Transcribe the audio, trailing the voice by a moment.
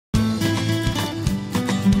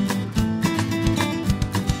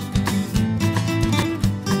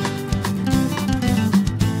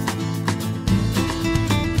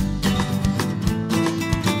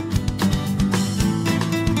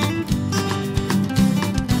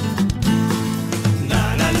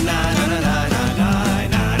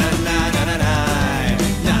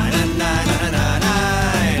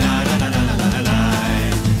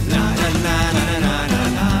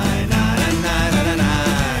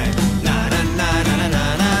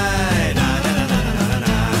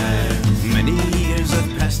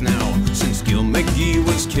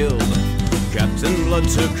blood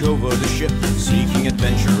took over the ship, seeking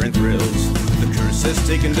adventure and thrills. The curse has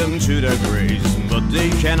taken them to their graves, but they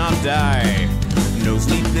cannot die. No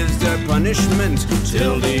sleep is their punishment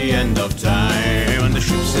till the end of time. And the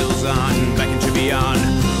ship sails on, back into beyond,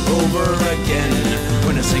 over again.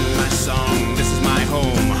 When I sing my song, this is my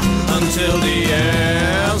home, until the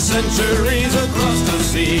end. Centuries across the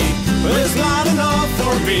sea, but it's not enough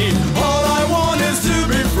for me. All I want is to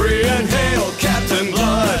be free, and hail Captain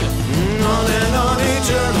Blood. On and on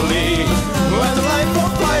eternally, when the life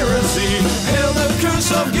of piracy. Hail the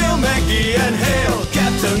curse of Gilmagee, and hail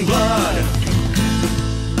Captain Blood.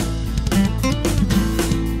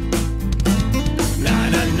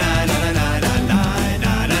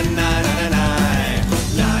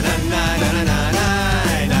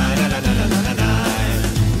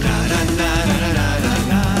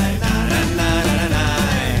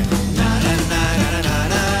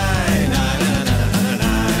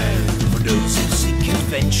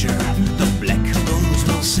 The black bones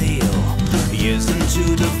will sail years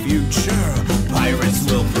into the future. Pirates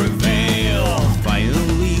will prevail.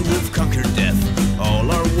 Finally we've conquered death, all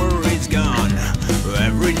our worries gone.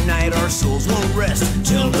 Every night our souls will rest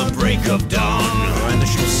till the break of dawn. And the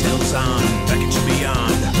ship sails on, back into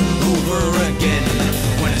beyond, over again.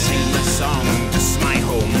 When I sing my song, this is my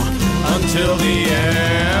home, until the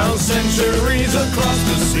end. Centuries across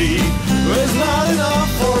the sea, there's not enough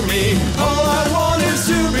for me. All I want is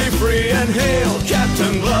to be free, and hail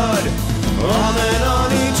Captain Blood. On and